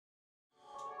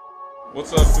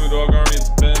What's up, Food Dog Army? It's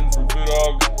Ben from Food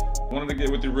Dog. Wanted to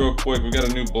get with you real quick. We got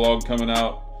a new blog coming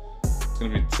out. It's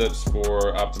going to be tips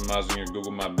for optimizing your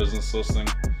Google My Business listing.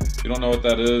 If you don't know what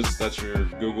that is, that's your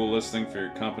Google listing for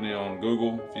your company on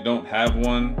Google. If you don't have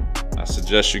one, I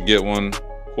suggest you get one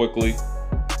quickly.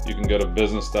 You can go to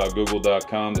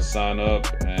business.google.com to sign up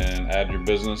and add your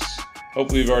business.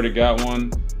 Hopefully you've already got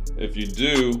one. If you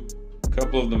do, a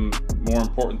couple of the more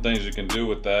important things you can do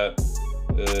with that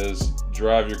is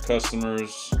drive your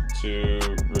customers to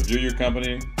review your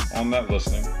company on that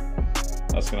listing.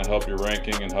 That's going to help your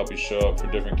ranking and help you show up for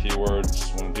different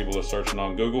keywords when people are searching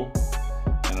on Google.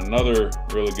 And another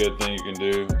really good thing you can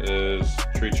do is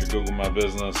treat your Google My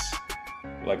Business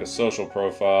like a social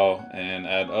profile and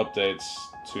add updates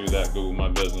to that Google My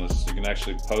Business. You can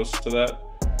actually post to that.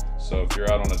 So if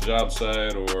you're out on a job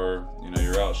site, or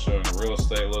you're out showing a real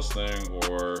estate listing,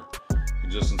 or you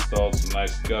just installed some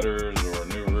nice gutters or a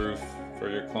new roof for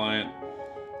your client,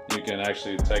 you can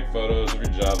actually take photos of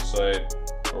your job site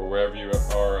or wherever you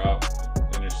are out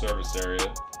in your service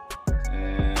area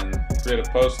and create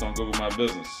a post on Google My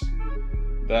Business.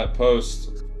 That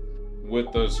post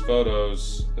with those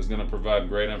photos is going to provide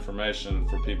great information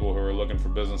for people who are looking for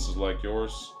businesses like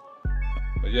yours.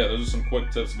 But yeah, those are some quick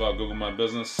tips about Google My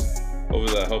Business.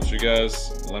 Hopefully that helps you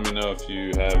guys. Let me know if you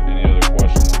have any other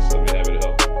questions. I'll be happy to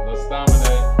help. Let's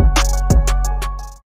dominate.